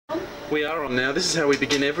We are on now. This is how we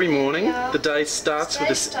begin every morning. Yeah. The day starts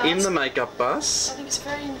with us in the makeup bus. I think it's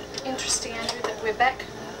very interesting, Andrew, that we're back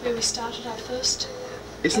where we started our first.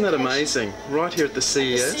 Isn't that amazing? Right here at the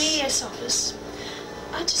CES. The CES office.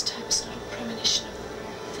 I just hope it's not a premonition of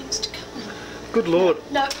things to come. Good Lord.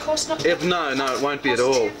 No, of course not. No, it won't be at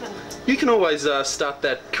all. You can always start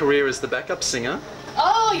that career as the backup singer.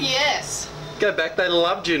 Oh, yes. Go back. They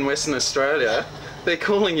loved you in Western Australia. They're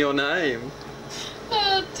calling your name.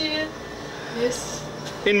 Oh, dear. Yes.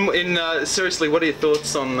 Seriously, what are your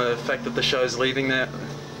thoughts on the fact that the show's leaving the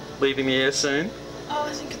air soon? Oh,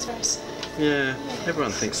 I think it's very sad. Yeah,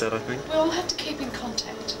 everyone thinks that, I think. We'll have to keep in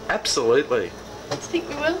contact. Absolutely. I think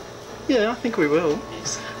we will. Yeah, I think we will.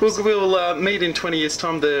 Yes. We'll meet in 20 years'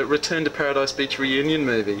 time, the Return to Paradise Beach reunion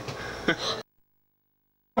movie.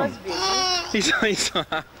 He's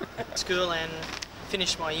School and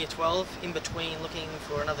finished my year 12 in between looking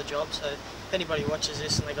for another job, so if anybody watches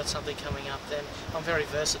this and they got something coming up, then I'm very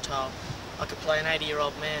versatile. I could play an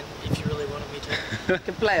 80-year-old man if you really wanted me to. You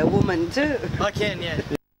can play a woman too. I can, yeah.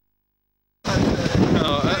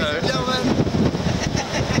 Oh,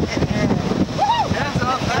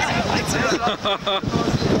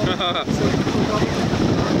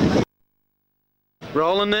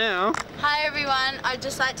 rolling now. Hi everyone, I'd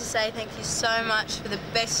just like to say thank you so much for the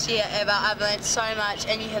best year ever. I've learned so much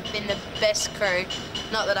and you have been the best crew.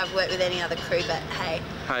 Not that I've worked with any other crew, but hey.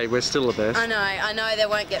 Hey, we're still the best. I know they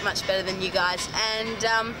won't get much better than you guys, and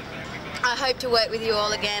I hope to work with you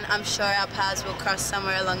all again. I'm sure our paths will cross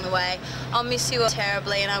somewhere along the way. I'll miss you all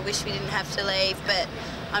terribly and I wish we didn't have to leave, but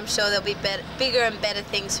I'm sure there'll be bigger and better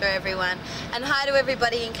things for everyone. And hi to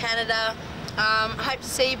everybody in Canada. I hope to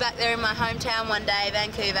see you back there in my hometown one day,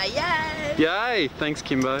 Vancouver. Yay! Yay! Thanks,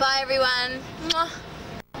 Kimbo. Bye, everyone. Mwah.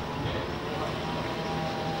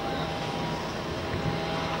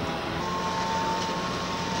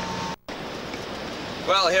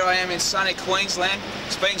 Well, here I am in sunny Queensland.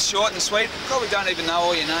 It's been short and sweet. Probably don't even know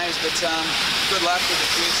all your names, but good luck with the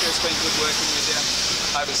future. It's been good working with you.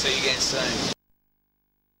 Hope to see you again soon.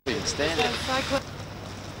 Stand up.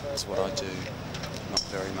 That's what I do. Not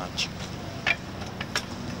very much.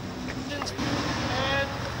 And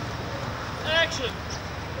action!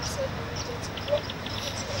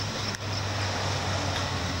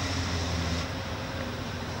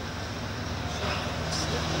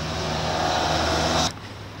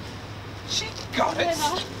 She got it!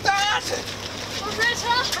 That's it!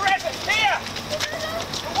 Loretta, here!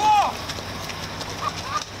 The war!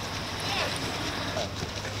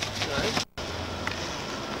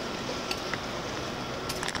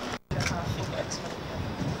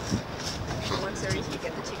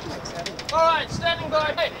 All right, standing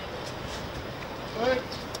by. Hey. Wait.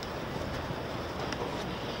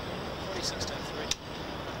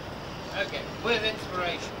 46.3. Okay, with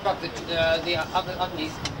inspiration. Got the other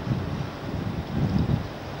underneath.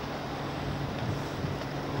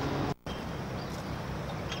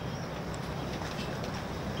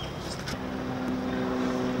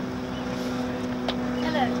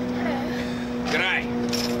 Hello. G'day.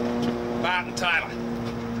 Martin Taylor.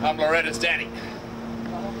 I'm Loretta's daddy.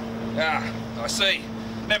 Ah, I see.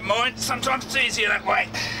 Never mind, sometimes it's easier that way.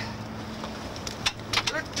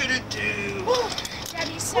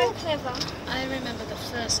 Daddy's so clever. I remember the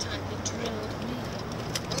first time he drilled me.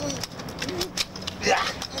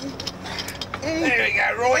 There we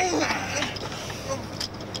go, Roy.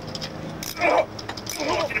 Oh,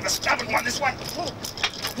 a bit of a stubborn one, this one. Oh,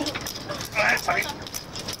 that's funny.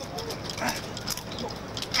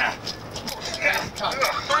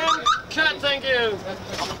 Cut, thank you.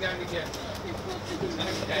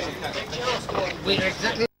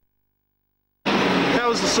 How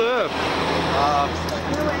was the surf?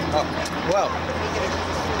 Well,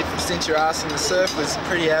 since you're asking, the surf was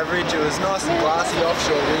pretty average. It was nice and glassy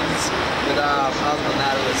offshore winds, but other than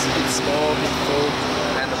that, it was a bit small, a bit full,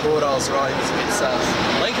 and the board I was riding was a bit sus.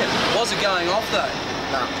 Lincoln, was it going off though?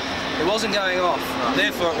 No. It wasn't going off. No.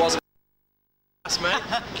 Therefore, it wasn't. Mate.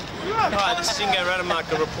 Hi, this is Ingo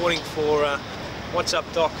Rademacher reporting for What's Up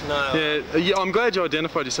Doc. No. Yeah, I'm glad you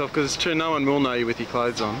identified yourself because it's true, no one will know you with your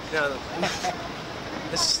clothes on. No,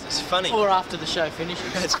 it's funny. Or after the show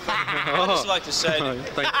finishes. It's funny. I'd just like to say that...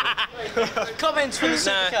 Thank you. Comments from the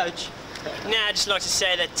super coach. No, I'd just like to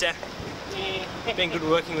say that it's been good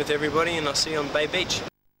working with everybody and I'll see you on Bay Beach.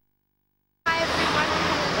 Hi everyone, I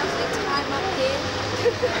had a lovely time up here.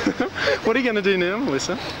 What are you going to do now,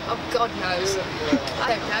 Melissa? Oh, God knows. I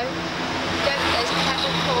don't know. Go for those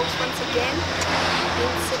cattle calls once again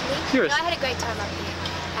in Sydney. You're No, I had a great time up here.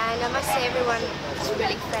 and I must say everyone was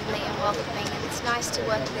really friendly and welcoming, and it's nice to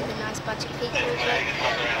work with a nice bunch of people, but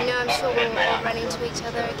you know, I'm sure we'll all run into each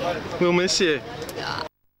other again. We'll miss you.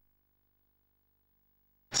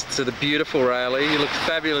 To the beautiful Raelee, you look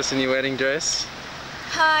fabulous in your wedding dress.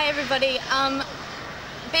 Hi everybody.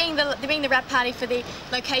 Being the wrap party for the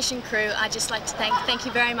location crew, I'd just like to thank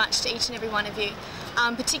you very much to each and every one of you,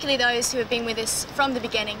 particularly those who have been with us from the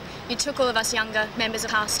beginning. You took all of us younger members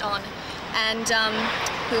of cast on, and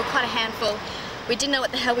we were quite a handful. We didn't know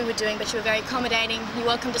what the hell we were doing, but you were very accommodating. You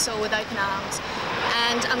welcomed us all with open arms,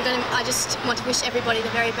 and I just want to wish everybody the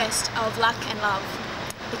very best of luck and love,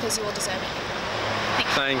 because you all deserve it.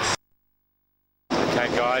 Thanks.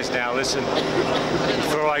 Okay guys, now listen,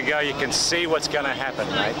 before I go, you can see what's going to happen,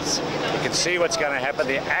 mates. You can see what's going to happen.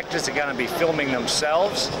 The actors are going to be filming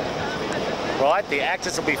themselves, right? The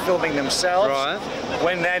actors will be filming themselves. Right.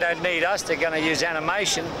 When they don't need us, they're going to use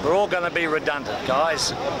animation. We're all going to be redundant,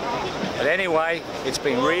 guys. But anyway, it's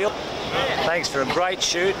been real. Thanks for a great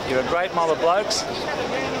shoot. You're a great mob of blokes.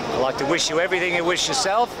 I'd like to wish you everything you wish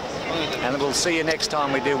yourself, and we'll see you next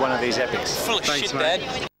time we do one of these epics. Full of shit,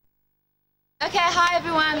 Dad. Okay, hi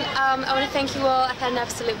everyone. I want to thank you all. I've had an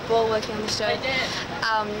absolute ball working on the show.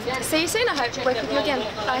 See you soon. I hope to work with you again.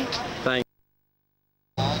 Bye. Thanks.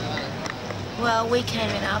 Well, we came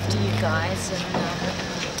in after you guys, and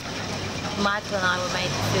Michael and I were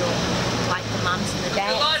made to feel like the mums and the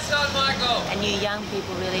dads. Lights on, Michael! And you young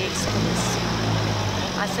people really excelled us.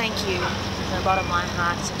 I thank you from the bottom of my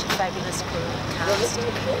heart, such a fabulous crew and cast.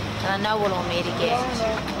 And I know we'll all meet again.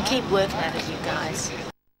 And keep working at it, you guys.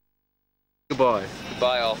 Goodbye.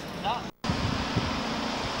 Goodbye, all.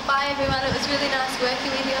 Bye everyone, it was really nice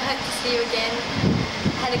working with you. I hope to see you again.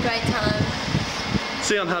 Had a great time.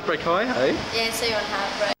 See you on Heartbreak High, hey? Yeah, see you on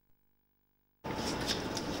Heartbreak.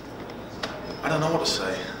 I don't know what to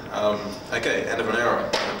say. Okay, end of an era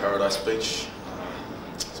at Paradise Beach.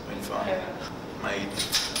 It's been fun. Made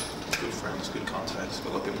good friends, good contacts, got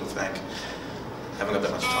a lot of people to thank. Haven't got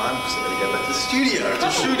that much time because I've got to get back to the studio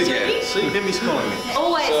to shoot again. See, Bimmy's calling me.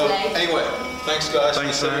 Always late. Anyway, thanks guys,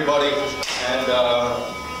 thanks everybody, and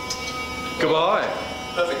goodbye.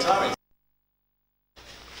 Perfect timing.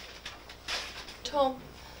 Tom,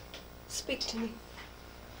 speak to me.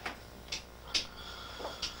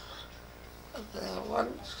 There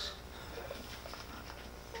once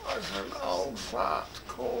was an old fart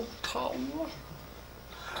called Tom,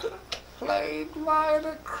 played by a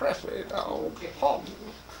decrepit old pond.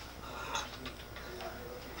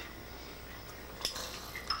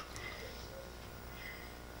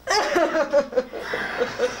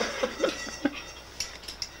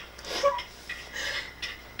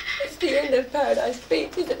 It's the end of Paradise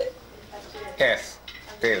Beach, isn't it? Yes,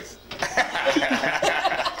 it is.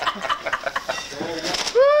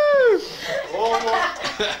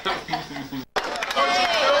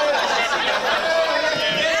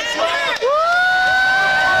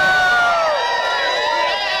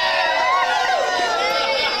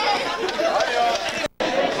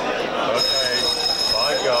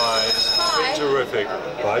 Terrific.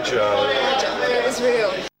 Bye, Joe. It was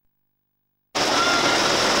real.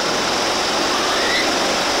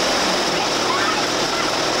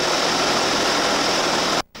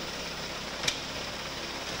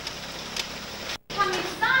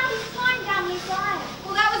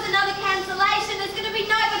 Well, that was another cancellation. There's going to be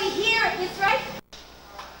nobody here at this rate.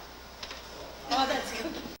 Oh, that's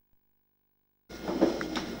good.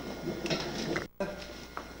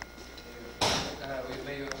 We've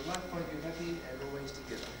made at one point you're happy and always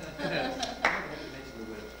together.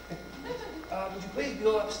 Would you please be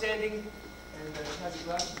all upstanding and have your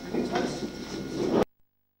glasses really close?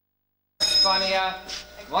 Funnier,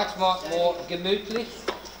 much more gemütlich.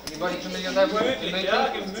 Anybody familiar with that word?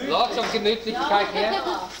 Gemütlich? Lots of gemütlich cake here.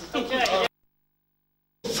 Okay.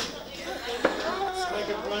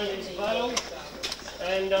 Microphone is available.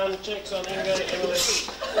 And checks on Ingo, Emily.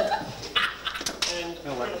 And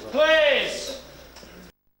please!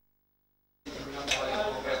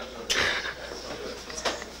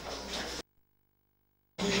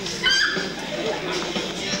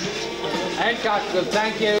 And cut, good,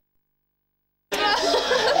 thank you.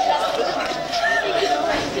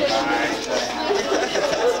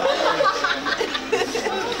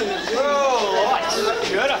 Oh, lights.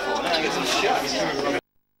 Beautiful. Now get some shots.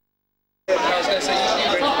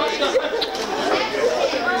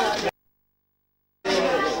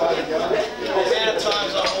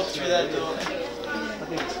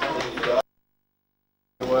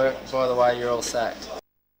 Work, by the way, you're all sacked.